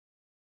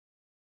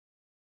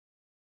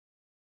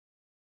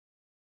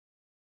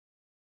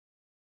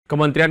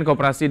Kementerian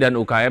Koperasi dan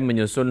UKM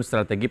menyusun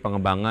strategi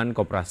pengembangan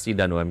koperasi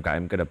dan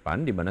UMKM ke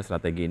depan, di mana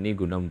strategi ini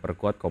guna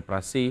memperkuat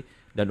koperasi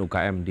dan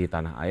UKM di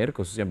tanah air,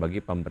 khususnya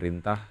bagi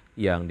pemerintah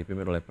yang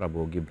dipimpin oleh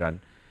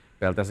Prabowo-Gibran.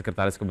 PLT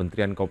Sekretaris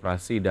Kementerian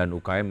Koperasi dan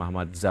UKM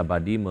Ahmad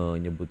Zabadi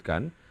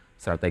menyebutkan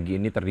strategi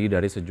ini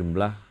terdiri dari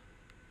sejumlah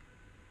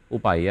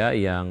upaya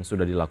yang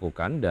sudah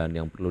dilakukan dan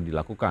yang perlu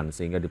dilakukan,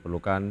 sehingga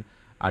diperlukan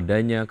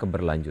adanya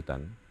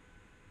keberlanjutan.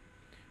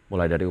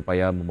 Mulai dari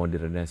upaya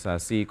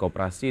memodernisasi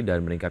koperasi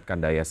dan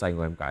meningkatkan daya saing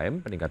UMKM,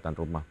 peningkatan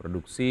rumah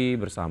produksi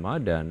bersama,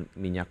 dan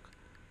minyak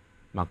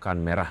makan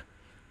merah.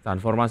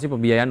 Transformasi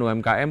pembiayaan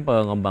UMKM,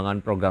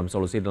 pengembangan program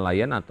solusi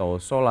nelayan atau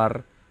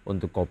solar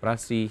untuk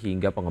koperasi,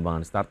 hingga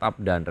pengembangan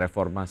startup dan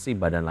reformasi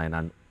Badan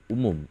Layanan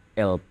Umum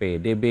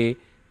LPDB,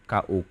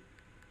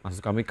 KUMKM,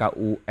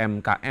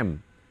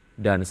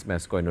 dan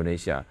Smesco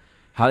Indonesia.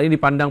 Hal ini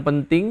dipandang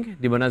penting,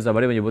 di mana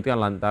Zabadi menyebutkan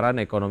lantaran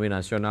ekonomi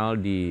nasional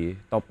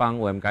ditopang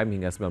UMKM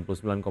hingga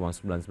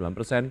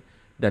 99,99%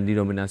 dan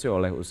didominasi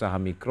oleh usaha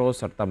mikro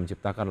serta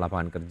menciptakan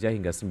lapangan kerja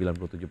hingga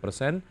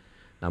 97%.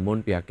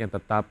 Namun pihaknya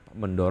tetap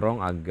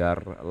mendorong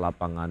agar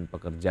lapangan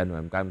pekerjaan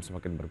UMKM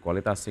semakin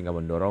berkualitas sehingga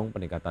mendorong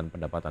peningkatan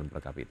pendapatan per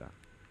kapita.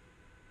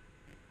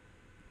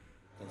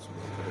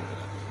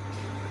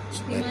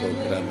 Supaya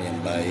program yang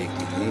baik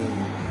ini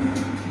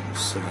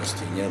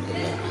semestinya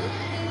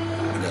berlaku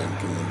dan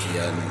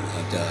kemudian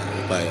ada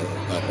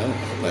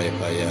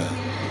upaya-upaya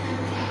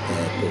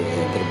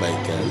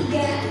perbaikan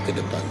untuk ke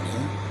depannya,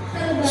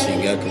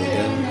 sehingga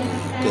kemudian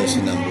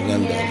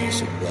kesinambungan dari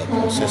sebuah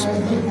proses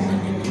pembangunan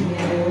itu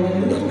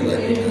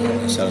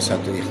berkelanjutan. Salah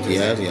satu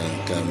ikhtiar yang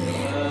kami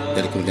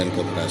dari Kementerian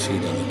Koperasi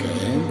dan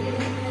UKM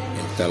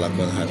yang kita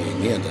lakukan hari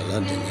ini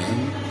adalah dengan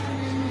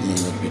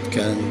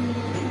menerbitkan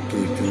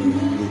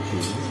 7 buku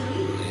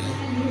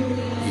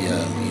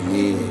yang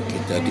ini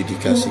kita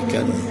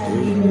dedikasikan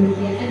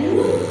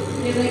untuk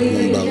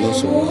membangun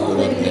sebuah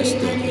awareness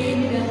dari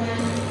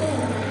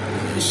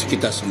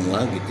kita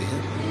semua gitu ya,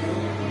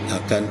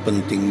 akan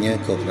pentingnya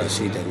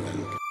koperasi dan UMKM.